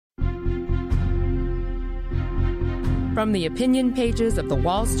From the opinion pages of the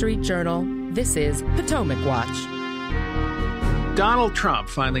Wall Street Journal, this is Potomac Watch. Donald Trump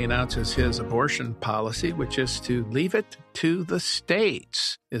finally announces his abortion policy, which is to leave it to the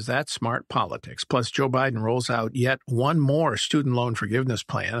states. Is that smart politics? Plus, Joe Biden rolls out yet one more student loan forgiveness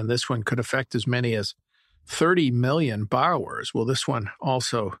plan, and this one could affect as many as 30 million borrowers. Will this one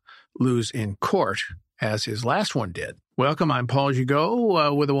also lose in court, as his last one did? Welcome, I'm Paul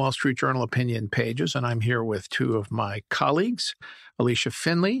Gigot with the Wall Street Journal opinion pages, and I'm here with two of my colleagues, Alicia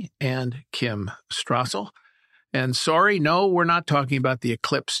Finley and Kim Strassel. And sorry, no, we're not talking about the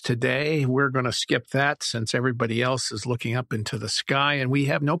eclipse today. We're going to skip that since everybody else is looking up into the sky, and we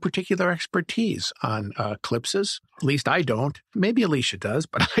have no particular expertise on eclipses. At least I don't. Maybe Alicia does,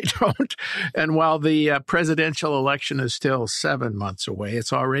 but I don't. And while the presidential election is still 7 months away,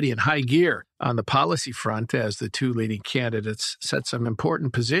 it's already in high gear on the policy front as the two leading candidates set some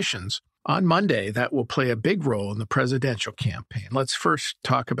important positions. On Monday, that will play a big role in the presidential campaign. Let's first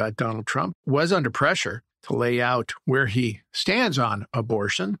talk about Donald Trump. Was under pressure to lay out where he stands on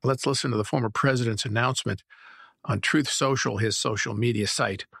abortion. Let's listen to the former president's announcement on Truth Social, his social media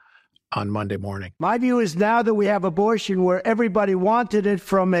site, on Monday morning. My view is now that we have abortion where everybody wanted it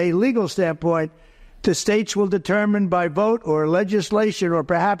from a legal standpoint, the states will determine by vote or legislation or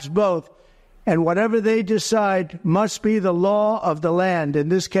perhaps both, and whatever they decide must be the law of the land, in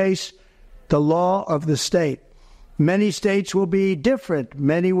this case, the law of the state. Many states will be different.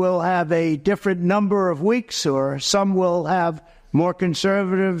 Many will have a different number of weeks, or some will have more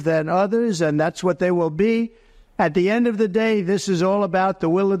conservative than others, and that's what they will be. At the end of the day, this is all about the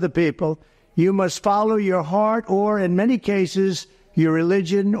will of the people. You must follow your heart or, in many cases, your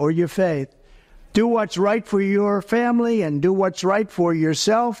religion or your faith. Do what's right for your family and do what's right for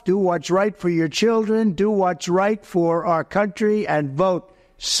yourself. Do what's right for your children. Do what's right for our country and vote.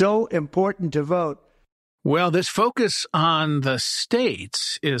 So important to vote. Well, this focus on the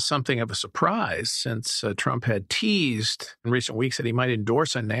states is something of a surprise since Trump had teased in recent weeks that he might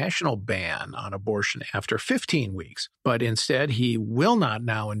endorse a national ban on abortion after 15 weeks. But instead, he will not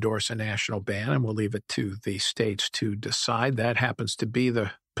now endorse a national ban and will leave it to the states to decide. That happens to be the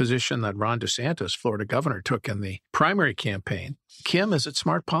position that Ron DeSantis, Florida governor, took in the primary campaign. Kim, is it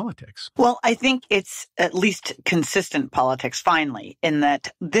smart politics? Well, I think it's at least consistent politics, finally, in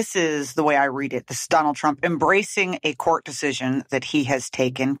that this is the way I read it. This is Donald Trump embracing a court decision that he has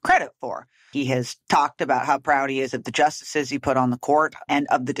taken credit for. He has talked about how proud he is of the justices he put on the court and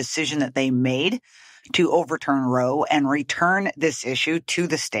of the decision that they made to overturn Roe and return this issue to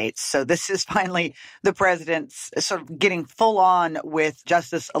the states. So this is finally the president's sort of getting full on with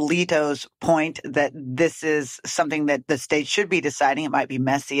Justice Alito's point that this is something that the states should be deciding. It might be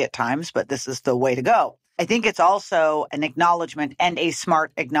messy at times, but this is the way to go. I think it's also an acknowledgement, and a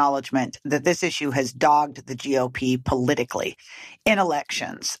smart acknowledgement, that this issue has dogged the GOP politically in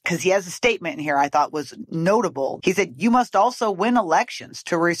elections. Because he has a statement in here I thought was notable. He said, "You must also win elections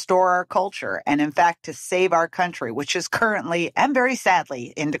to restore our culture and, in fact, to save our country, which is currently and very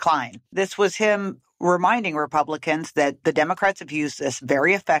sadly in decline." This was him reminding Republicans that the Democrats have used this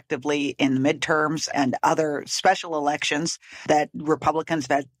very effectively in the midterms and other special elections, that Republicans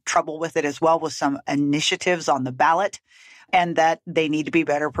have had trouble with it as well with some initiatives on the ballot, and that they need to be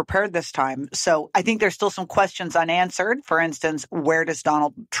better prepared this time. So I think there's still some questions unanswered. For instance, where does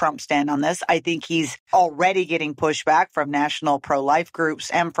Donald Trump stand on this? I think he's already getting pushback from national pro-life groups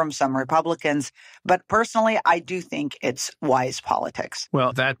and from some Republicans. But personally, I do think it's wise politics.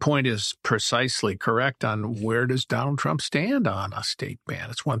 Well, that point is precisely correct on where does Donald Trump stand on a state ban.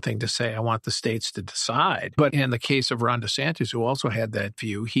 It's one thing to say, I want the states to decide. But in the case of Ron DeSantis, who also had that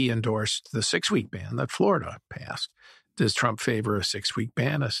view, he endorsed the 6-week ban that Florida passed. Does Trump favor a 6-week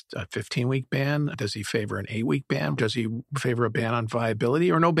ban, a 15-week ban? Does he favor an 8-week ban? Does he favor a ban on viability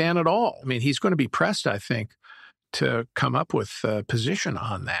or no ban at all? I mean, he's going to be pressed, I think, to come up with a position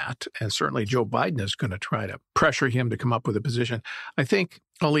on that. And certainly Joe Biden is going to try to pressure him to come up with a position. I think,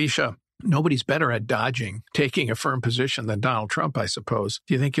 Alicia, nobody's better at dodging taking a firm position than Donald Trump, I suppose.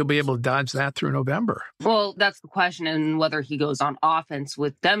 Do you think he'll be able to dodge that through November? Well, that's the question, and whether he goes on offense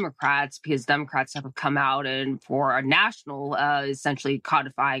with Democrats, because Democrats have come out and for a national, essentially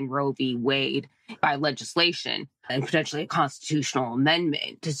codifying Roe v. Wade by legislation and potentially a constitutional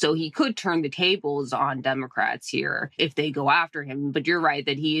amendment. So he could turn the tables on Democrats here if they go after him. But you're right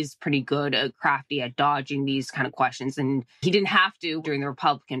that he is pretty good, crafty at dodging these kind of questions. And he didn't have to during the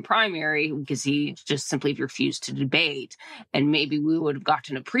Republican primary because he just simply refused to debate. And maybe we would have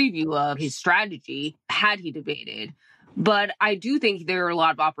gotten a preview of his strategy had he debated. But I do think there are a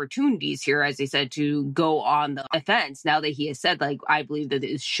lot of opportunities here, as I said, to go on the offense. Now that he has said, I believe that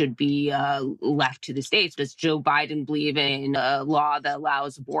this should be left to the states. Does Joe Biden believe in a law that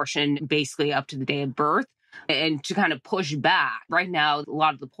allows abortion basically up to the day of birth? And to kind of push back. Right now, a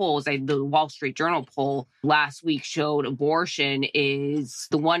lot of the polls, the Wall Street Journal poll last week showed abortion is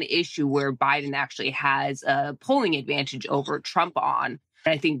the one issue where Biden actually has a polling advantage over Trump on.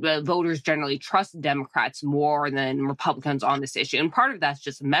 I think voters generally trust Democrats more than Republicans on this issue. And part of that's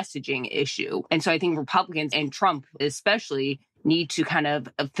just a messaging issue. And so I think Republicans and Trump especially need to kind of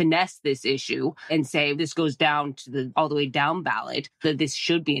finesse this issue and say this goes down to the all the way down ballot, that this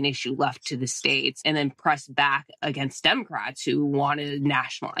should be an issue left to the states, and then press back against Democrats who want to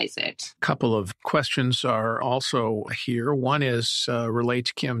nationalize it. A couple of questions are also here. One is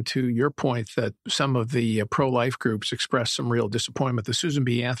relates, Kim, to your point that some of the pro-life groups expressed some real disappointment. The Susan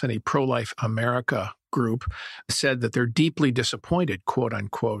B. Anthony Pro-Life America group said that they're deeply disappointed, quote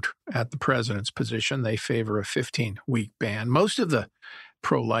unquote, at the president's position. They favor a 15-week ban. Most of the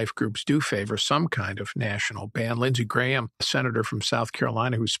pro-life groups do favor some kind of national ban. Lindsey Graham, a senator from South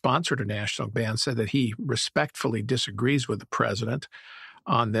Carolina who sponsored a national ban, said that he respectfully disagrees with the president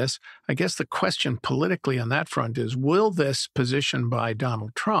on this. I guess the question politically on that front is, will this position by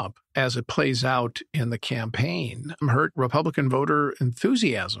Donald Trump, as it plays out in the campaign, hurt Republican voter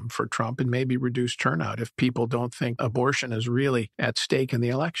enthusiasm for Trump and maybe reduce turnout if people don't think abortion is really at stake in the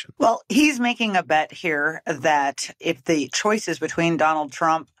election? Well, he's making a bet here that if the choice is between Donald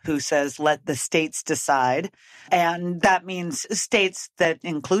Trump, who says let the states decide, and that means states that,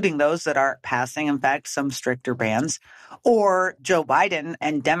 including those that are passing, in fact, some stricter bans, or Joe Biden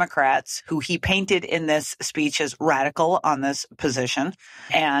and Democrats, who he painted in this speech as radical on this position,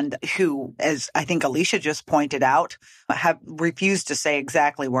 and who, as I think Alicia just pointed out, have refused to say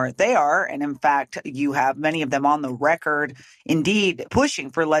exactly where they are. And in fact, you have many of them on the record, indeed,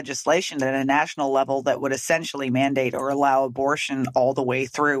 pushing for legislation at a national level that would essentially mandate or allow abortion all the way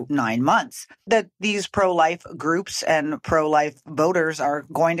through 9 months. That these pro-life groups and pro-life voters are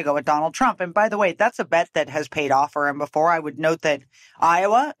going to go with Donald Trump. And by the way, that's a bet that has paid off for him before. I would note that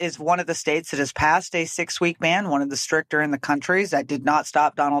Iowa is one of the states that has passed a 6-week ban, one of the stricter in the countries. That did not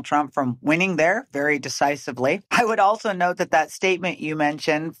stop Donald Trump from winning there very decisively. I would also note that that statement you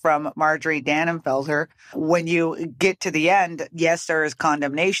mentioned from Marjorie Dannenfelser, when you get to the end, yes, there is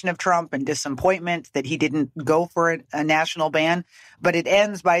condemnation of Trump and disappointment that he didn't go for a national ban, but it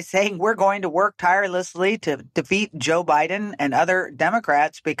ends by saying we're going to work tirelessly to defeat Joe Biden and other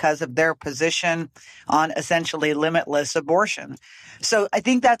Democrats because of their position on essentially limitless abortion. So I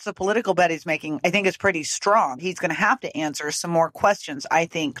think that's the political bet he's making. I think it's pretty strong. He's going to have to answer some more questions, I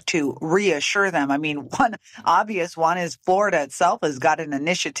think, to reassure them. I mean, one obvious one is Florida itself has got an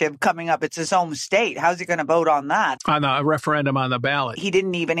initiative coming up. It's his home state. How's he going to vote on that? On a referendum on the ballot. He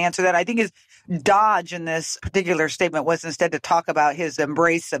didn't even answer that. I think his dodge in this particular statement was instead to talk about his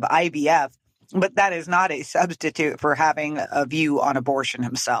embrace of IVF. But that is not a substitute for having a view on abortion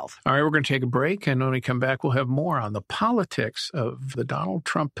himself. All right, we're going to take a break, and when we come back, we'll have more on the politics of the Donald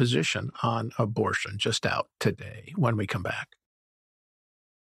Trump position on abortion, just out today when we come back.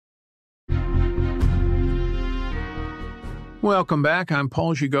 Welcome back. I'm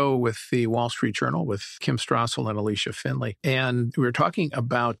Paul Gigot with the Wall Street Journal with Kim Strassel and Alicia Finley. And we were talking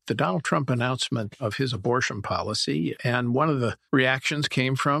about the Donald Trump announcement of his abortion policy. And one of the reactions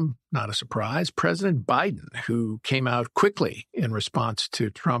came from, not a surprise, President Biden, who came out quickly in response to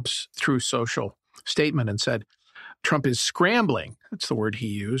Trump's Truth Social statement and said, Trump is scrambling, that's the word he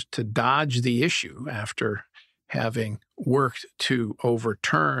used, to dodge the issue after having worked to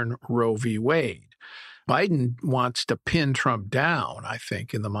overturn Roe v. Wade. Biden wants to pin Trump down, I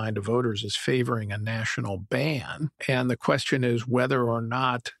think, in the mind of voters as favoring a national ban. And the question is whether or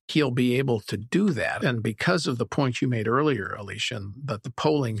not he'll be able to do that. And because of the point you made earlier, Alicia, that the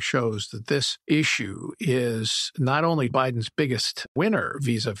polling shows that this issue is not only Biden's biggest winner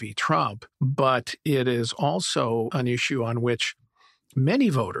vis-a-vis Trump, but it is also an issue on which many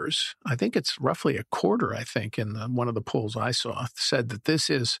voters, I think it's roughly a quarter, I think, in one of the polls I saw, said that this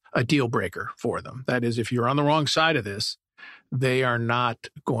is a deal breaker for them. That is, if you're on the wrong side of this, they are not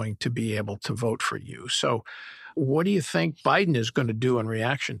going to be able to vote for you. So what do you think Biden is going to do in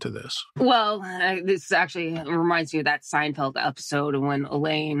reaction to this? Well, this actually reminds me of that Seinfeld episode when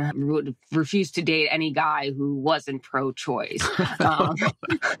Elaine would refuse to date any guy who wasn't pro-choice.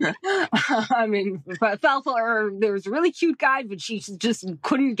 I mean, fell for her. There was a really cute guy, but she just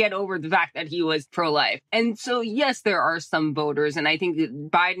couldn't get over the fact that he was pro-life. And so, yes, there are some voters, and I think that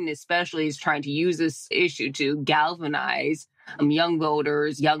Biden especially is trying to use this issue to galvanize young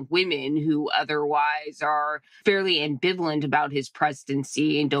voters, young women who otherwise are fairly ambivalent about his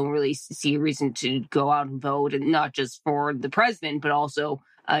presidency and don't really see a reason to go out and vote, and not just for the president, but also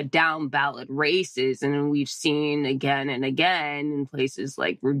down ballot races. And we've seen again and again in places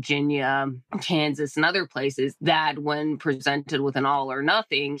like Virginia, Kansas, and other places that when presented with an all or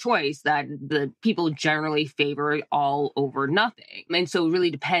nothing choice, that the people generally favor all over nothing. And so it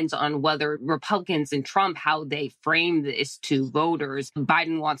really depends on whether Republicans and Trump, how they frame this to voters.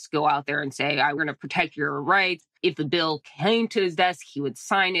 Biden wants to go out there and say, we're going to protect your rights. If the bill came to his desk, he would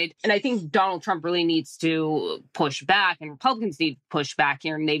sign it. And I think Donald Trump really needs to push back, and Republicans need to push back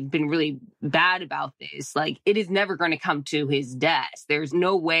here. And they've been really bad about this. Like, it is never going to come to his desk. There's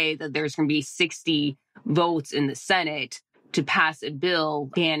no way that there's going to be 60 votes in the Senate to pass a bill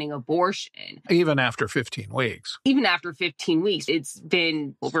banning abortion. Even after 15 weeks. Even after 15 weeks. It's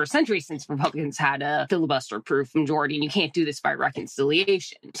been over a century since Republicans had a filibuster-proof majority, and you can't do this by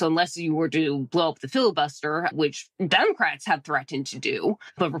reconciliation. So unless you were to blow up the filibuster, which Democrats have threatened to do,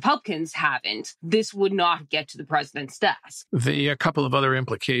 but Republicans haven't, this would not get to the president's desk. A couple of other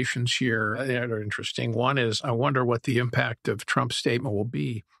implications here that are interesting. One is, I wonder what the impact of Trump's statement will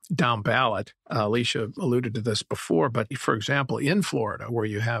be down ballot. Alicia alluded to this before, but for example, in Florida, where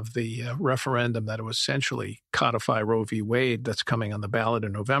you have the referendum that would essentially codify Roe v. Wade that's coming on the ballot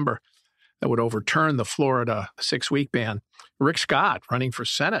in November, that would overturn the Florida 6-week ban. Rick Scott, running for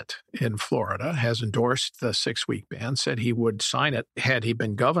Senate in Florida, has endorsed the 6-week ban, said he would sign it had he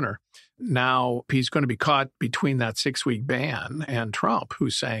been governor. Now he's going to be caught between that 6-week ban and Trump,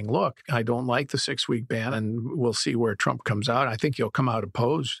 who's saying, look, I don't like the 6-week ban, and we'll see where Trump comes out. I think he'll come out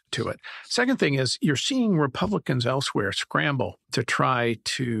opposed to it. Second thing is, you're seeing Republicans elsewhere scramble to try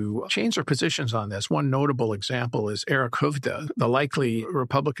to change their positions on this. One notable example is Eric Hovde, the likely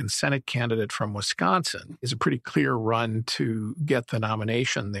Republican Senate candidate from Wisconsin. Is a pretty clear run to get the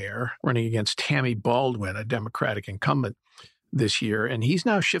nomination there, running against Tammy Baldwin, a Democratic incumbent this year. And he's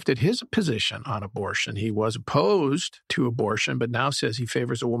now shifted his position on abortion. He was opposed to abortion, but now says he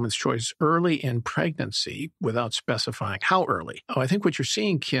favors a woman's choice early in pregnancy without specifying how early. I think what you're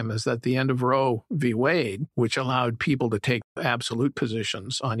seeing, Kim, is that the end of Roe v. Wade, which allowed people to take absolute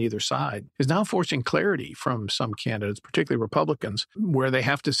positions on either side, is now forcing clarity from some candidates, particularly Republicans, where they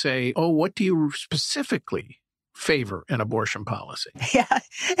have to say, what do you specifically favor an abortion policy? Yeah.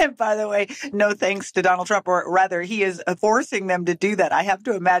 And by the way, no thanks to Donald Trump, or rather, he is forcing them to do that. I have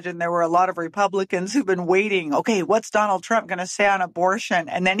to imagine there were a lot of Republicans who've been waiting. Okay, what's Donald Trump going to say on abortion?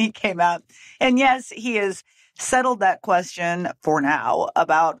 And then he came out. And yes, he has settled that question for now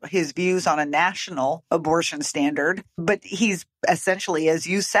about his views on a national abortion standard. But he's essentially, as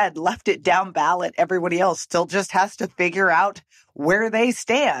you said, left it down ballot. Everybody else still just has to figure out where they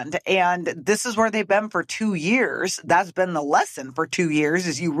stand. And this is where they've been for 2 years. That's been the lesson for 2 years,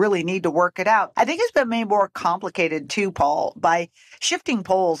 is you really need to work it out. I think it's been made more complicated too, Paul, by shifting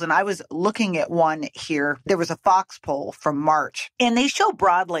polls. And I was looking at one here. There was a Fox poll from March, and they show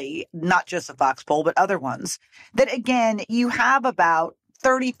broadly, not just a Fox poll, but other ones, that again, you have about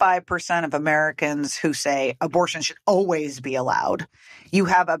 35% of Americans who say abortion should always be allowed. You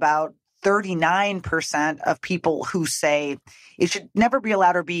have about 39% of people who say it should never be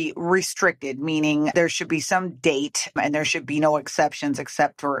allowed or be restricted, meaning there should be some date and there should be no exceptions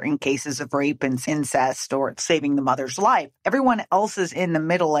except for in cases of rape and incest or saving the mother's life. Everyone else is in the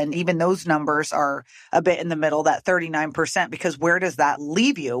middle, and even those numbers are a bit in the middle, that 39%, because where does that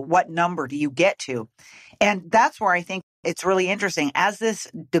leave you? What number do you get to? And that's where I think it's really interesting. As this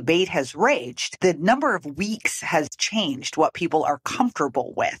debate has raged, the number of weeks has changed what people are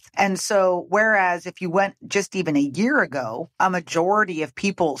comfortable with. And so, whereas if you went just even a year ago, a majority of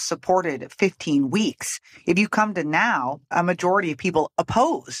people supported 15 weeks. If you come to now, a majority of people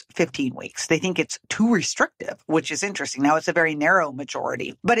oppose 15 weeks. They think it's too restrictive, which is interesting. Now, it's a very narrow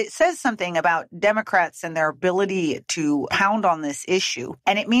majority, but it says something about Democrats and their ability to pound on this issue.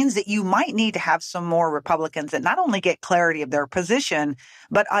 And it means that you might need to have some more Republicans that not only get clarity of their position,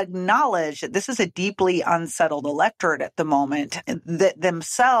 but acknowledge that this is a deeply unsettled electorate at the moment, that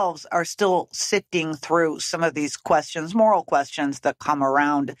themselves are still sifting through some of these questions, moral questions that come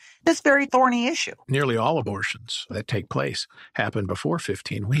around this very thorny issue. Nearly all abortions that take place happen before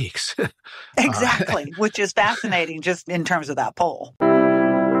 15 weeks. Exactly, which is fascinating just in terms of that poll.